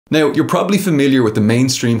Now, you're probably familiar with the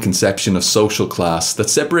mainstream conception of social class that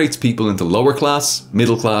separates people into lower class,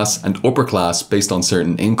 middle class, and upper class based on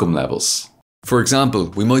certain income levels. For example,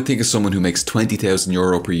 we might think of someone who makes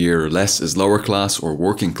 €20,000 per year or less as lower class or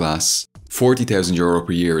working class, €40,000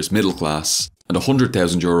 per year as middle class, and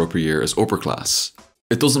 €100,000 per year as upper class.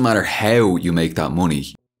 It doesn't matter how you make that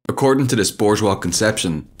money. According to this bourgeois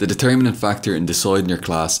conception, the determinant factor in deciding your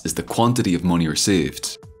class is the quantity of money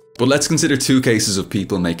received. But let's consider two cases of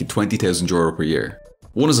people making €20,000 per year.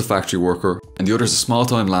 One is a factory worker, and the other is a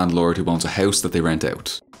small-time landlord who owns a house that they rent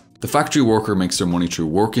out. The factory worker makes their money through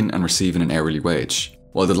working and receiving an hourly wage,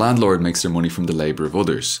 while the landlord makes their money from the labour of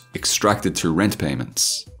others, extracted through rent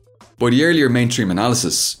payments. By the earlier mainstream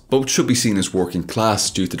analysis, both should be seen as working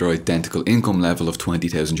class due to their identical income level of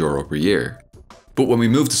 €20,000 per year. But when we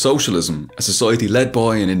move to socialism, a society led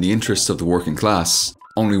by and in the interests of the working class,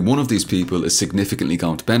 only one of these people is significantly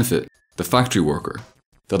going to benefit, the factory worker.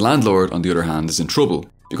 The landlord, on the other hand, is in trouble,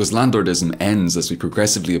 because landlordism ends as we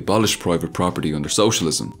progressively abolish private property under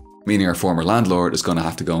socialism, meaning our former landlord is going to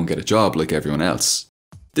have to go and get a job like everyone else.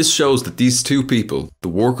 This shows that these two people, the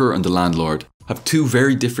worker and the landlord, have two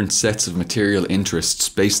very different sets of material interests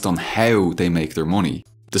based on how they make their money,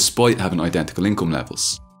 despite having identical income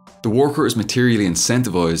levels. The worker is materially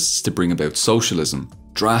incentivized to bring about socialism,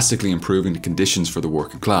 drastically improving the conditions for the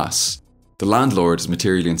working class. The landlord is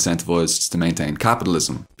materially incentivized to maintain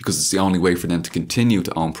capitalism because it's the only way for them to continue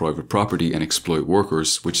to own private property and exploit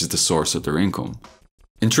workers, which is the source of their income.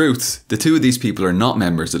 In truth, the two of these people are not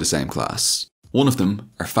members of the same class. One of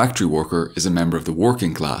them, our factory worker, is a member of the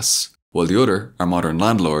working class, while the other, our modern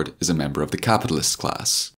landlord, is a member of the capitalist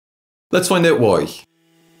class. Let's find out why.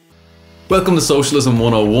 Welcome to Socialism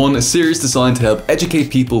 101, a series designed to help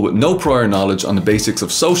educate people with no prior knowledge on the basics of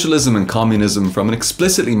socialism and communism from an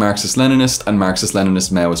explicitly Marxist-Leninist and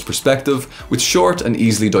Marxist-Leninist-Maoist perspective, with short and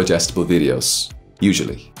easily digestible videos.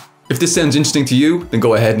 Usually. If this sounds interesting to you, then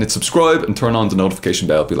go ahead and hit subscribe and turn on the notification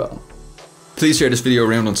bell below. Please share this video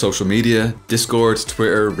around on social media, Discord,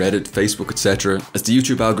 Twitter, Reddit, Facebook, etc., as the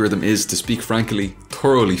YouTube algorithm is, to speak frankly,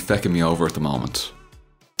 thoroughly fecking me over at the moment.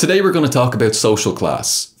 Today we're going to talk about social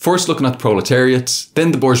class, first looking at the proletariat,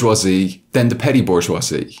 then the bourgeoisie, then the petty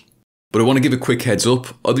bourgeoisie. But I want to give a quick heads up,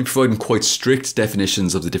 I'll be providing quite strict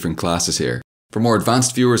definitions of the different classes here. For more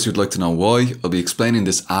advanced viewers who'd like to know why, I'll be explaining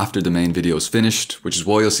this after the main video is finished, which is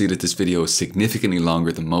why you'll see that this video is significantly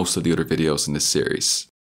longer than most of the other videos in this series.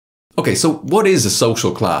 Okay, so what is a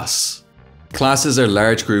social class? Classes are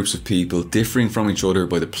large groups of people differing from each other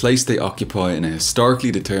by the place they occupy in a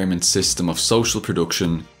historically determined system of social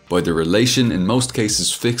production, by their relation, in most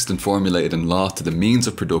cases fixed and formulated in law, to the means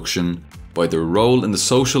of production, by their role in the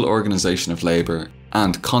social organisation of labour,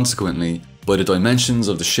 and consequently, by the dimensions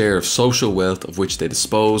of the share of social wealth of which they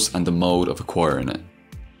dispose and the mode of acquiring it.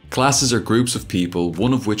 Classes are groups of people,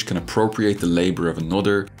 one of which can appropriate the labour of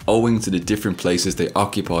another, owing to the different places they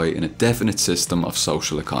occupy in a definite system of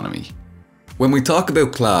social economy. When we talk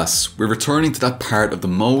about class, we're returning to that part of the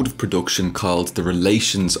mode of production called the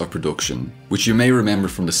relations of production, which you may remember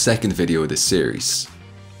from the second video of this series.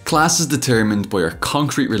 Class is determined by our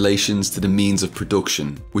concrete relations to the means of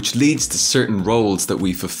production, which leads to certain roles that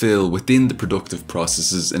we fulfill within the productive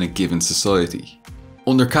processes in a given society.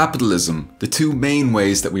 Under capitalism, the two main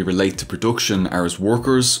ways that we relate to production are as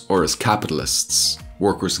workers or as capitalists,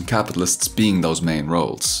 workers and capitalists being those main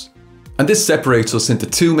roles. And this separates us into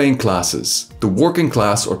two main classes, the working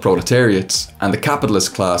class or proletariat and the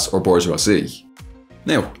capitalist class or bourgeoisie.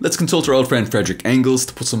 Now, let's consult our old friend Friedrich Engels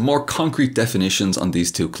to put some more concrete definitions on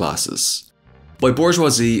these two classes. By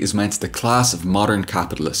bourgeoisie is meant the class of modern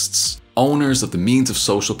capitalists, owners of the means of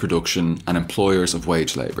social production and employers of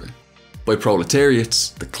wage labour. By proletariats,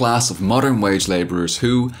 the class of modern wage labourers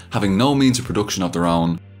who, having no means of production of their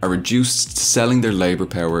own, are reduced to selling their labour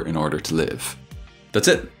power in order to live. That's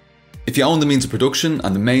it. If you own the means of production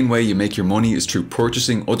and the main way you make your money is through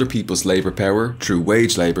purchasing other people's labour power through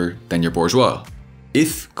wage labour, then you're bourgeois.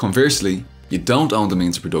 If, conversely, you don't own the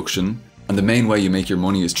means of production and the main way you make your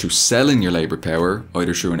money is through selling your labour power,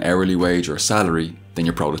 either through an hourly wage or a salary, then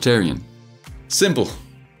you're proletarian. Simple.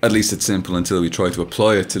 At least it's simple until we try to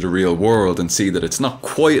apply it to the real world and see that it's not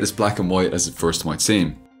quite as black and white as it first might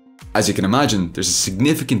seem. As you can imagine, there's a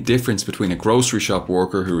significant difference between a grocery shop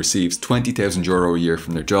worker who receives €20,000 a year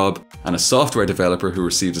from their job and a software developer who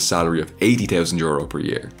receives a salary of €80,000 per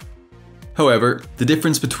year. However, the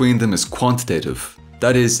difference between them is quantitative.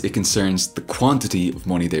 That is, it concerns the quantity of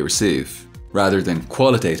money they receive, rather than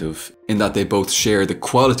qualitative, in that they both share the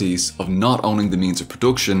qualities of not owning the means of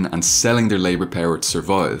production and selling their labour power to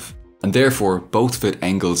survive, and therefore both fit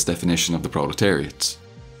Engels' definition of the proletariat.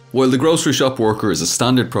 While the grocery shop worker is a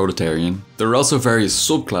standard proletarian, there are also various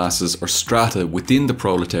subclasses or strata within the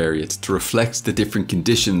proletariat to reflect the different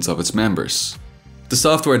conditions of its members. The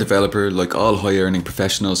software developer, like all high-earning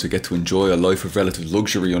professionals who get to enjoy a life of relative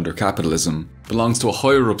luxury under capitalism, belongs to a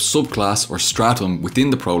higher-up subclass or stratum within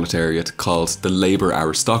the proletariat called the labour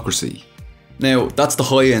aristocracy. Now, that's the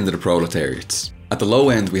high end of the proletariat. At the low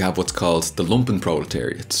end we have what's called the lumpen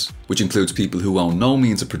proletariat, which includes people who own no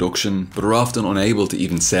means of production but are often unable to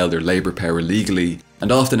even sell their labour power legally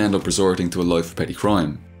and often end up resorting to a life of petty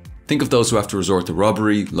crime. Think of those who have to resort to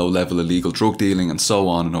robbery, low-level illegal drug dealing and so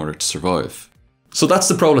on in order to survive. So that's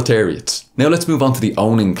the proletariat. Now let's move on to the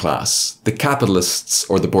owning class, the capitalists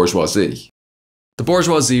or the bourgeoisie. The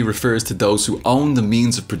bourgeoisie refers to those who own the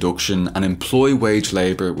means of production and employ wage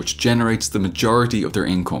labour which generates the majority of their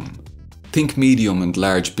income. Think medium and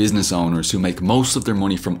large business owners who make most of their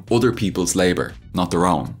money from other people's labour, not their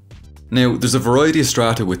own. Now, there's a variety of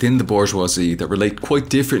strata within the bourgeoisie that relate quite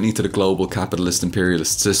differently to the global capitalist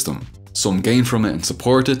imperialist system. Some gain from it and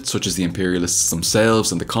support it, such as the imperialists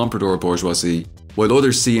themselves and the comprador bourgeoisie, while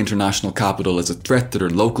others see international capital as a threat to their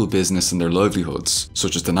local business and their livelihoods,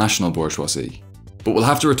 such as the national bourgeoisie. But we'll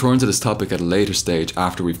have to return to this topic at a later stage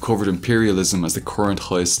after we've covered imperialism as the current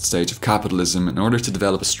highest stage of capitalism in order to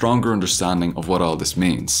develop a stronger understanding of what all this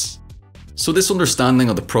means. So this understanding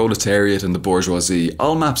of the proletariat and the bourgeoisie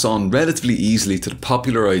all maps on relatively easily to the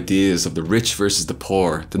popular ideas of the rich versus the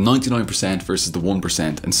poor, the 99% versus the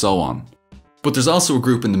 1% and so on. But there's also a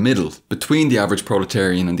group in the middle, between the average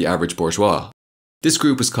proletarian and the average bourgeois. This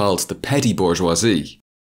group is called the petty bourgeoisie.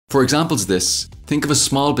 For examples of this, think of a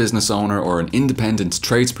small business owner or an independent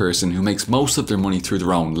tradesperson who makes most of their money through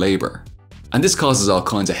their own labour. And this causes all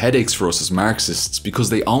kinds of headaches for us as Marxists because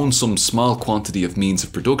they own some small quantity of means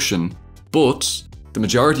of production, but the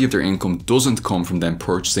majority of their income doesn't come from them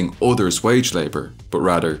purchasing others' wage labour, but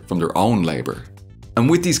rather from their own labour. And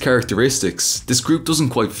with these characteristics, this group doesn't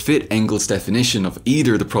quite fit Engels' definition of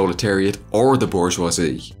either the proletariat or the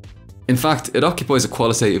bourgeoisie. In fact, it occupies a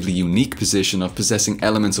qualitatively unique position of possessing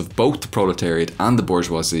elements of both the proletariat and the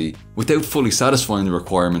bourgeoisie without fully satisfying the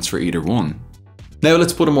requirements for either one. Now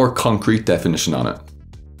let's put a more concrete definition on it.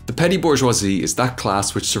 The petty bourgeoisie is that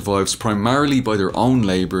class which survives primarily by their own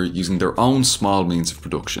labour using their own small means of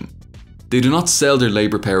production. They do not sell their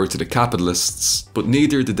labour power to the capitalists, but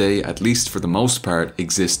neither do they, at least for the most part,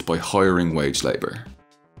 exist by hiring wage labour.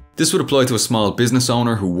 This would apply to a small business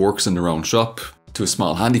owner who works in their own shop, to a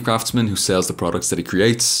small handicraftsman who sells the products that he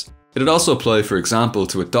creates. It'd also apply, for example,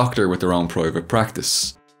 to a doctor with their own private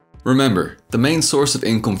practice. Remember, the main source of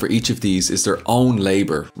income for each of these is their own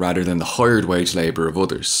labour rather than the hired wage labour of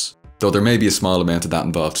others. Though there may be a small amount of that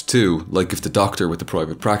involved too, like if the doctor with the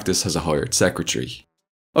private practice has a hired secretary.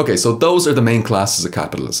 Okay, so those are the main classes of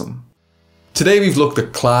capitalism. Today we've looked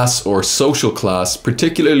at class or social class,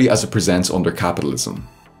 particularly as it presents under capitalism.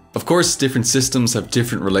 Of course, different systems have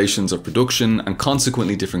different relations of production and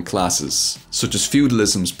consequently different classes, such as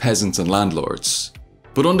feudalism's peasants and landlords.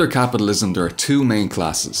 But under capitalism there are two main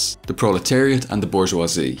classes, the proletariat and the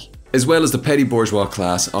bourgeoisie, as well as the petty bourgeois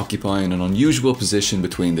class occupying an unusual position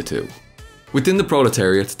between the two. Within the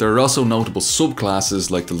proletariat there are also notable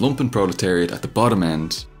subclasses like the lumpen proletariat at the bottom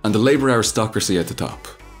end and the labour aristocracy at the top.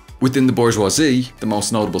 Within the bourgeoisie, the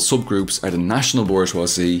most notable subgroups are the national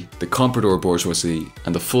bourgeoisie, the comprador bourgeoisie,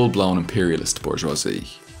 and the full-blown imperialist bourgeoisie.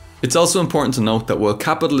 It's also important to note that while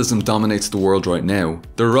capitalism dominates the world right now,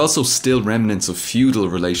 there are also still remnants of feudal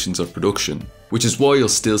relations of production, which is why you'll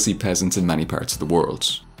still see peasants in many parts of the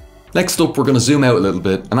world. Next up, we're going to zoom out a little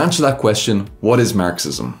bit and answer that question, what is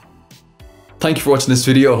Marxism? Thank you for watching this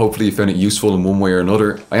video, hopefully you found it useful in one way or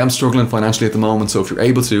another. I am struggling financially at the moment, so if you're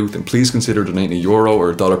able to, then please consider donating €1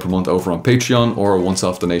 or $1 per month over on Patreon or a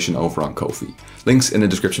once-off donation over on Ko-fi. Links in the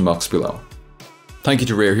description box below. Thank you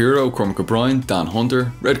to Rare Hero, Cormac O'Brien, Dan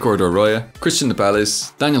Hunter, Red Corridor Raya, Christian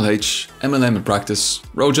Nabalis, Daniel H, MLM in Practice,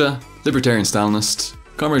 Roja, Libertarian Stalinist,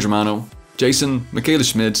 Comrade Romano, Jason, Michaela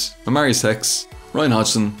Schmid, Amarius Hex, Ryan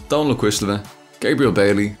Hodgson, Donald Quishleva, Gabriel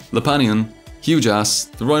Bailey, Lapanian, Hugh Jass,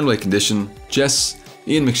 The Rhineway Condition, Jess,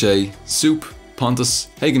 Ian McShay, Soup, Pontus,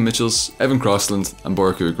 Hagen Mitchells, Evan Crossland, and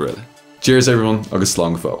Boraku Gorilla. Cheers everyone, agus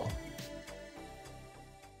slán go fóill.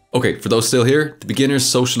 Okay, for those still here, the beginner's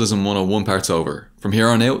Socialism 101 part's over. From here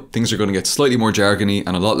on out, things are going to get slightly more jargony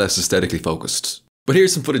and a lot less aesthetically focused. But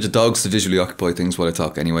here's some footage of dogs to visually occupy things while I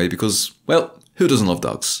talk anyway, because, well, who doesn't love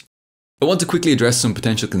dogs? I want to quickly address some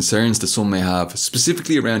potential concerns that some may have,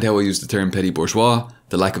 specifically around how I use the term petty bourgeois,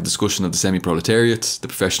 the lack of discussion of the semi-proletariat, the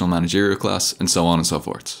professional managerial class, and so on and so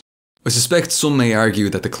forth. I suspect some may argue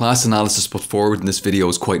that the class analysis put forward in this video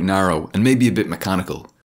is quite narrow and maybe a bit mechanical.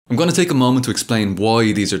 I'm going to take a moment to explain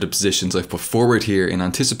why these are the positions I've put forward here in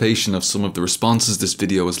anticipation of some of the responses this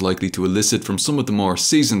video is likely to elicit from some of the more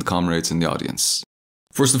seasoned comrades in the audience.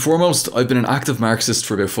 First and foremost, I've been an active Marxist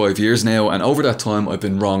for about 5 years now, and over that time I've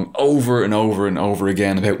been wrong over and over and over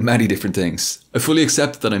again about many different things. I fully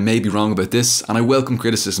accept that I may be wrong about this, and I welcome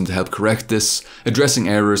criticism to help correct this, addressing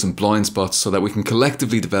errors and blind spots so that we can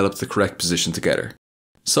collectively develop the correct position together.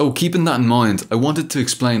 So keeping that in mind, I wanted to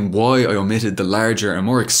explain why I omitted the larger and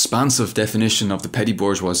more expansive definition of the petty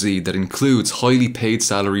bourgeoisie that includes highly paid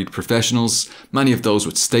salaried professionals, many of those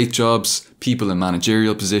with state jobs, people in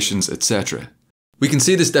managerial positions, etc. We can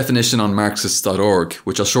see this definition on Marxist.org,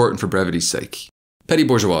 which I'll shorten for brevity's sake. Petty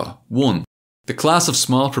bourgeois. 1. The class of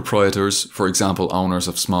small proprietors, for example owners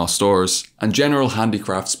of small stores, and general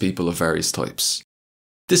handicrafts people of various types.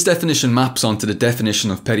 This definition maps onto the definition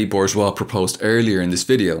of petty bourgeois proposed earlier in this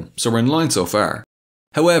video, so we're in line so far.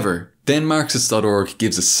 However, then Marxist.org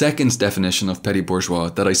gives a second definition of petty bourgeois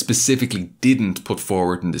that I specifically didn't put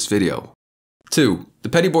forward in this video. 2. The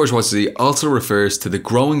petty bourgeoisie also refers to the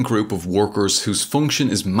growing group of workers whose function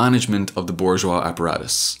is management of the bourgeois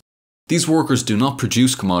apparatus. These workers do not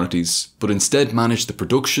produce commodities, but instead manage the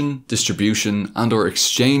production, distribution and/or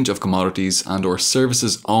exchange of commodities and/or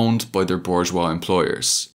services owned by their bourgeois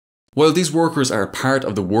employers. While these workers are a part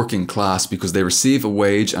of the working class because they receive a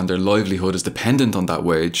wage and their livelihood is dependent on that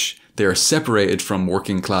wage, they are separated from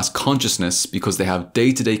working class consciousness because they have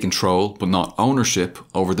day-to-day control but not ownership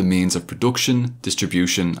over the means of production,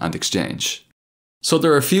 distribution and exchange. So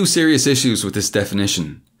there are a few serious issues with this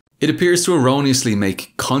definition. It appears to erroneously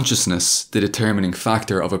make consciousness the determining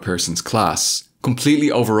factor of a person's class,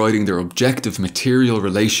 completely overriding their objective material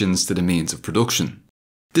relations to the means of production.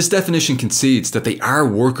 This definition concedes that they are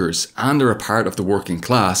workers and are a part of the working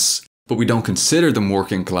class, but we don't consider them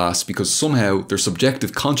working class because somehow their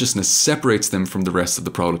subjective consciousness separates them from the rest of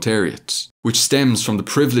the proletariat, which stems from the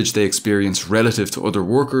privilege they experience relative to other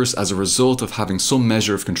workers as a result of having some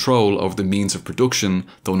measure of control over the means of production,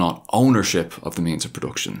 though not ownership of the means of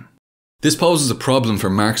production. This poses a problem for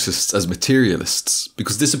Marxists as materialists,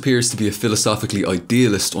 because this appears to be a philosophically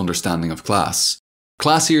idealist understanding of class.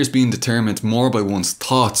 Class here is being determined more by one's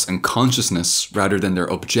thoughts and consciousness rather than their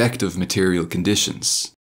objective material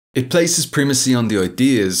conditions. It places primacy on the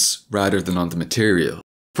ideas rather than on the material.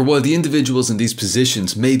 For while the individuals in these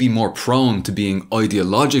positions may be more prone to being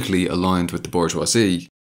ideologically aligned with the bourgeoisie,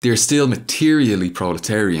 they are still materially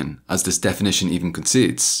proletarian, as this definition even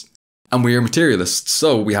concedes. And we are materialists,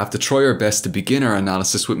 so we have to try our best to begin our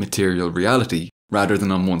analysis with material reality, rather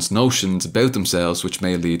than on one's notions about themselves which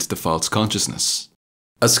may lead to false consciousness.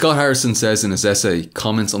 As Scott Harrison says in his essay,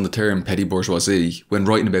 Comments on the Term Petty Bourgeoisie, when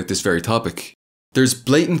writing about this very topic, there's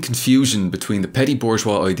blatant confusion between the petty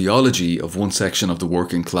bourgeois ideology of one section of the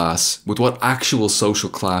working class with what actual social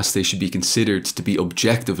class they should be considered to be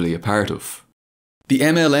objectively a part of. The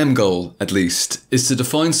MLM goal, at least, is to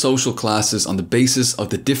define social classes on the basis of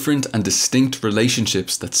the different and distinct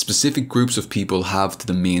relationships that specific groups of people have to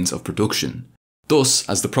the means of production. Thus,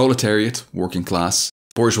 as the proletariat, working class,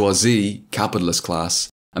 bourgeoisie, capitalist class,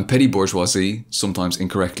 and petty bourgeoisie, sometimes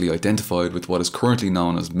incorrectly identified with what is currently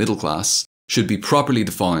known as middle class, should be properly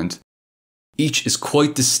defined, each is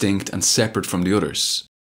quite distinct and separate from the others.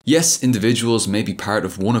 Yes, individuals may be part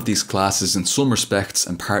of one of these classes in some respects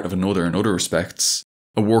and part of another in other respects.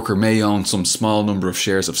 A worker may own some small number of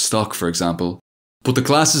shares of stock, for example, but the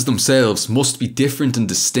classes themselves must be different and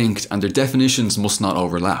distinct and their definitions must not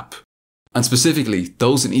overlap. And specifically,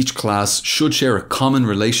 those in each class should share a common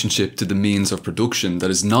relationship to the means of production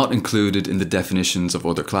that is not included in the definitions of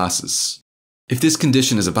other classes. If this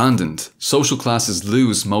condition is abandoned, social classes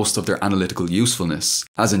lose most of their analytical usefulness,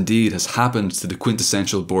 as indeed has happened to the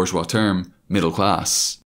quintessential bourgeois term, middle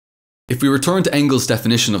class. If we return to Engels'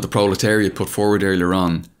 definition of the proletariat put forward earlier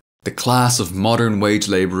on, the class of modern wage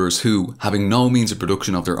labourers who, having no means of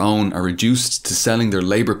production of their own, are reduced to selling their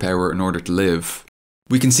labour power in order to live,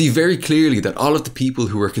 we can see very clearly that all of the people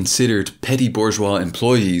who are considered petty bourgeois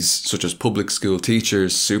employees, such as public school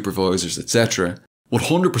teachers, supervisors, etc.,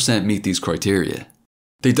 100% meet these criteria.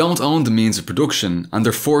 They don't own the means of production and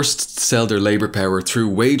they're forced to sell their labour power through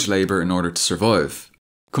wage labour in order to survive.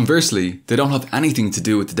 Conversely, they don't have anything to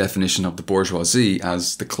do with the definition of the bourgeoisie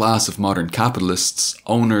as the class of modern capitalists,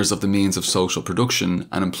 owners of the means of social production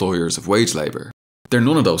and employers of wage labour. They're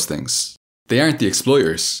none of those things. They aren't the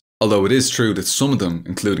exploiters, although it is true that some of them,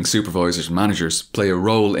 including supervisors and managers, play a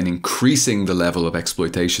role in increasing the level of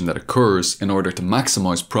exploitation that occurs in order to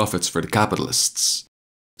maximise profits for the capitalists.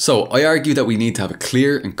 So, I argue that we need to have a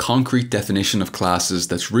clear and concrete definition of classes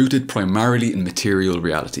that's rooted primarily in material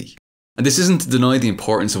reality. And this isn't to deny the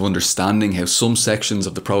importance of understanding how some sections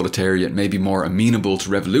of the proletariat may be more amenable to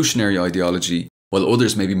revolutionary ideology, while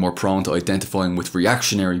others may be more prone to identifying with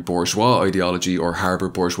reactionary bourgeois ideology or harbour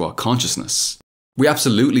bourgeois consciousness. We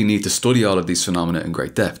absolutely need to study all of these phenomena in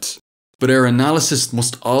great depth. But our analysis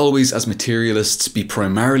must always, as materialists, be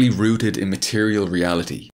primarily rooted in material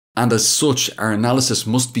reality. And as such, our analysis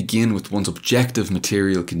must begin with one's objective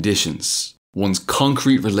material conditions, one's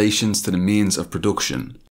concrete relations to the means of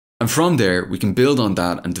production. And from there, we can build on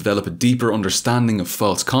that and develop a deeper understanding of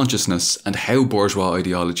false consciousness and how bourgeois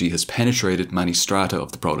ideology has penetrated many strata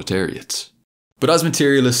of the proletariat. But as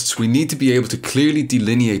materialists, we need to be able to clearly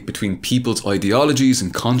delineate between people's ideologies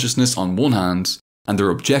and consciousness on one hand, and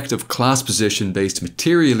their objective class position based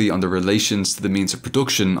materially on their relations to the means of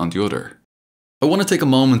production on the other. I want to take a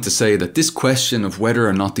moment to say that this question of whether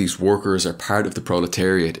or not these workers are part of the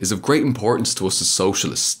proletariat is of great importance to us as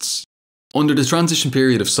socialists. Under the transition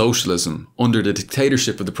period of socialism, under the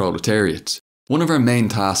dictatorship of the proletariat, one of our main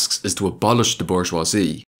tasks is to abolish the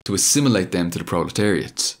bourgeoisie, to assimilate them to the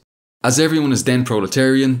proletariat. As everyone is then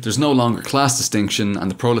proletarian, there's no longer class distinction, and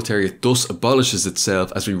the proletariat thus abolishes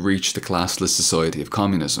itself as we reach the classless society of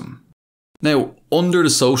communism. Now, under the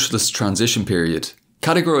socialist transition period,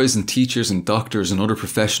 categorising teachers and doctors and other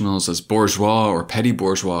professionals as bourgeois or petty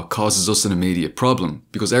bourgeois causes us an immediate problem,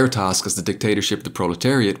 because our task as the dictatorship of the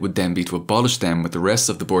proletariat would then be to abolish them with the rest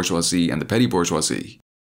of the bourgeoisie and the petty bourgeoisie.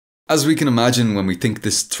 As we can imagine when we think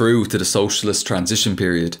this through to the socialist transition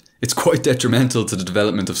period, it's quite detrimental to the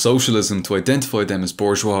development of socialism to identify them as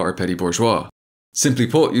bourgeois or petty bourgeois. Simply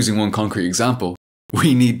put, using one concrete example,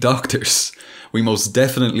 we need doctors. We most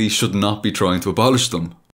definitely should not be trying to abolish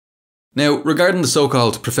them. Now, regarding the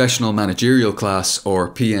so-called professional managerial class,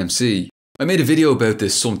 or PMC, I made a video about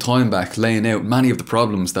this some time back laying out many of the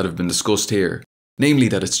problems that have been discussed here, namely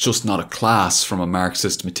that it's just not a class from a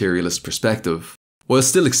Marxist materialist perspective, while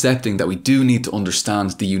still accepting that we do need to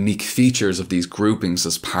understand the unique features of these groupings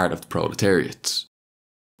as part of the proletariat.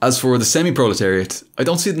 As for the semi-proletariat, I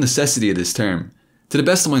don't see the necessity of this term. To the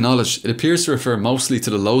best of my knowledge, it appears to refer mostly to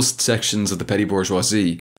the lowest sections of the petty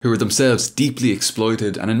bourgeoisie, who are themselves deeply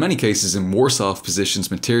exploited and in many cases in worse off positions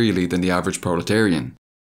materially than the average proletarian.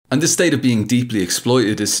 And this state of being deeply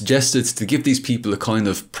exploited is suggested to give these people a kind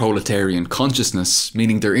of proletarian consciousness,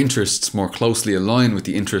 meaning their interests more closely align with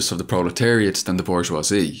the interests of the proletariat than the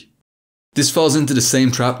bourgeoisie. This falls into the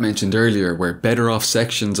same trap mentioned earlier, where better off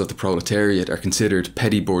sections of the proletariat are considered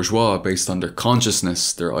petty bourgeois based on their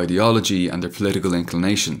consciousness, their ideology and their political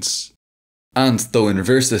inclinations. And, though in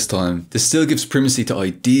reverse this time, this still gives primacy to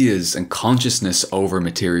ideas and consciousness over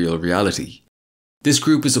material reality. This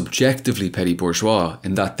group is objectively petty bourgeois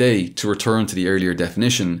in that they, to return to the earlier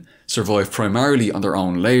definition, survive primarily on their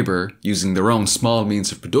own labour, using their own small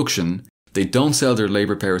means of production. They don't sell their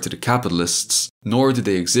labour power to the capitalists, nor do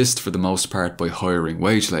they exist for the most part by hiring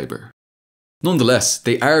wage labour. Nonetheless,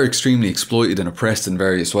 they are extremely exploited and oppressed in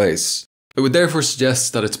various ways. I would therefore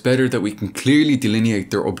suggest that it's better that we can clearly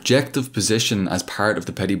delineate their objective position as part of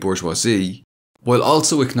the petty bourgeoisie, while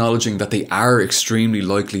also acknowledging that they are extremely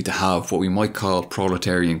likely to have what we might call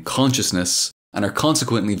proletarian consciousness, and are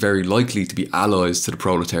consequently very likely to be allies to the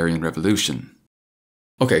proletarian revolution.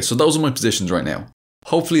 Okay, so those are my positions right now.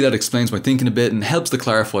 Hopefully that explains my thinking a bit and helps to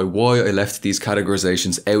clarify why I left these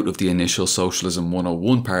categorisations out of the initial Socialism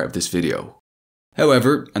 101 part of this video.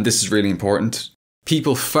 However, and this is really important,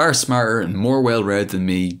 people far smarter and more well-read than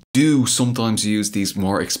me do sometimes use these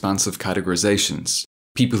more expansive categorisations.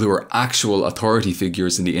 People who are actual authority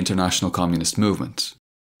figures in the international communist movement.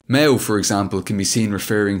 Mao, for example, can be seen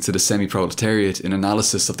referring to the semi-proletariat in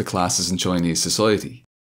analysis of the classes in Chinese society.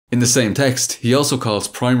 In the same text, he also calls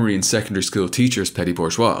primary and secondary school teachers petty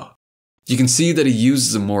bourgeois. You can see that he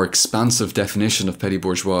uses a more expansive definition of petty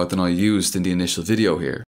bourgeois than I used in the initial video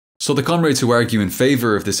here. So the comrades who argue in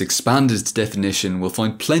favour of this expanded definition will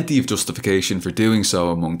find plenty of justification for doing so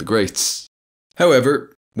among the greats.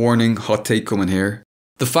 However, warning, hot take coming here,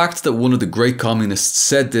 the fact that one of the great communists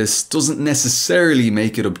said this doesn't necessarily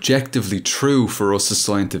make it objectively true for us as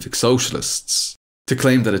scientific socialists. To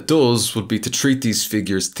claim that it does would be to treat these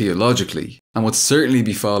figures theologically, and would certainly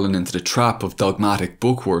be falling into the trap of dogmatic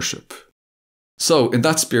book worship. So, in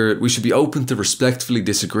that spirit, we should be open to respectfully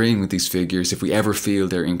disagreeing with these figures if we ever feel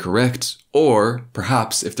they're incorrect, or,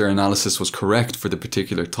 perhaps, if their analysis was correct for the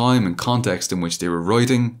particular time and context in which they were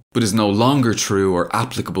writing, but is no longer true or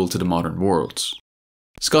applicable to the modern world.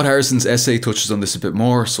 Scott Harrison's essay touches on this a bit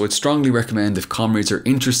more, so I'd strongly recommend if comrades are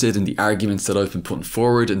interested in the arguments that I've been putting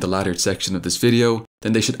forward in the latter section of this video,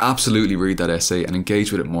 then they should absolutely read that essay and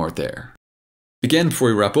engage with it more there. Again, before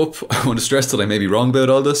we wrap up, I want to stress that I may be wrong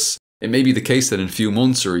about all this. It may be the case that in a few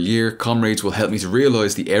months or a year, comrades will help me to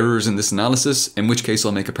realise the errors in this analysis, in which case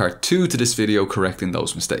I'll make a part 2 to this video correcting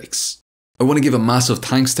those mistakes. I want to give a massive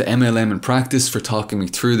thanks to MLM in Practice for talking me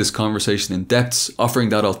through this conversation in depth, offering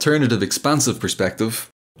that alternative, expansive perspective.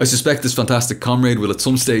 I suspect this fantastic comrade will at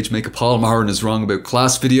some stage make a Paul Marin is wrong about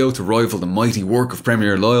class video to rival the mighty work of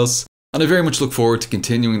Premier Lyles, and I very much look forward to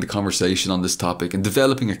continuing the conversation on this topic and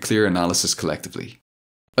developing a clear analysis collectively.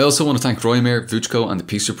 I also want to thank Roymer, Vuchko and the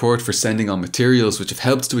Peace Report for sending on materials which have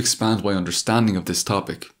helped to expand my understanding of this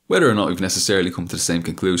topic, whether or not we've necessarily come to the same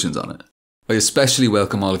conclusions on it. I especially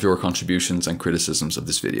welcome all of your contributions and criticisms of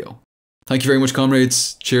this video. Thank you very much,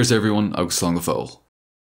 comrades. Cheers everyone, agus slán go fóill.